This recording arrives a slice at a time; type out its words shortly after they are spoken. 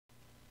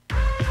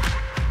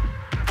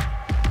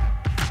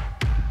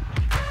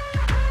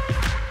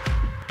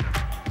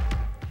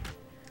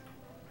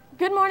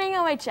Good morning,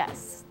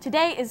 OHS.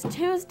 Today is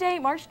Tuesday,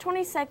 March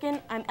 22nd.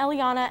 I'm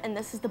Eliana, and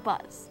this is The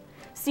Buzz.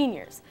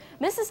 Seniors,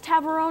 Mrs.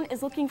 Tavarone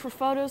is looking for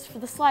photos for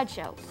the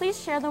slideshow. Please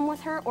share them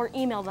with her or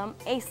email them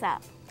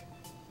ASAP.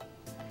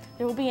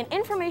 There will be an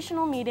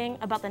informational meeting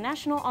about the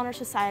National Honor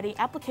Society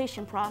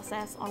application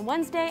process on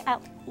Wednesday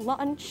at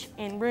lunch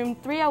in room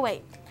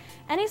 308.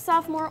 Any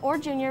sophomore or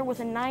junior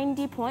with a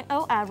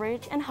 90.0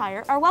 average and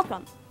higher are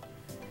welcome.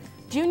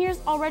 Juniors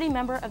already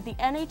member of the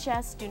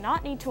NHS do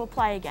not need to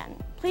apply again.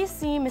 Please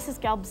see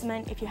Mrs.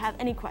 Gelbsman if you have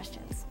any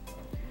questions.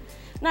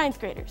 9th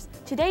graders,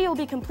 today you'll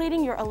be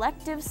completing your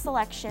elective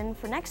selection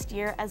for next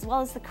year as well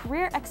as the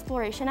career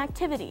exploration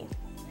activity.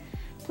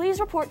 Please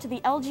report to the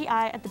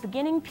LGI at the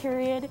beginning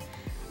period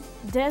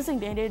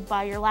designated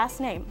by your last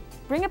name.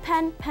 Bring a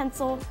pen,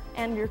 pencil,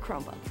 and your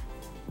Chromebook.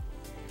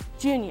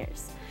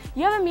 Juniors,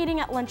 you have a meeting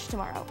at lunch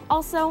tomorrow.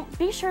 Also,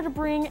 be sure to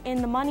bring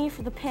in the money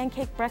for the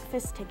pancake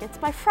breakfast tickets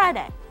by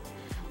Friday.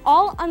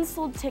 All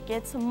unsold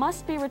tickets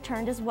must be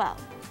returned as well.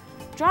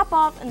 Drop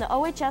off in the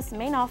OHS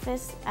main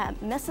office at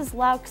Mrs.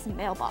 Lauk's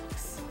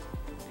mailbox.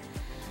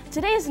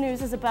 Today's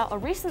news is about a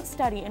recent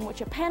study in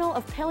which a panel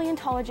of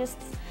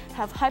paleontologists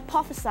have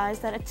hypothesized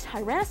that a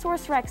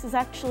Tyrannosaurus rex is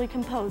actually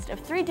composed of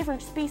 3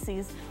 different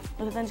species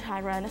within the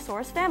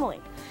Tyrannosaurus family,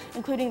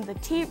 including the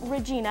T.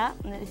 regina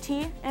and the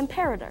T.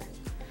 imperator.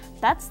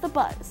 That's The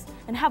Buzz,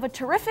 and have a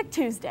terrific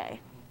Tuesday.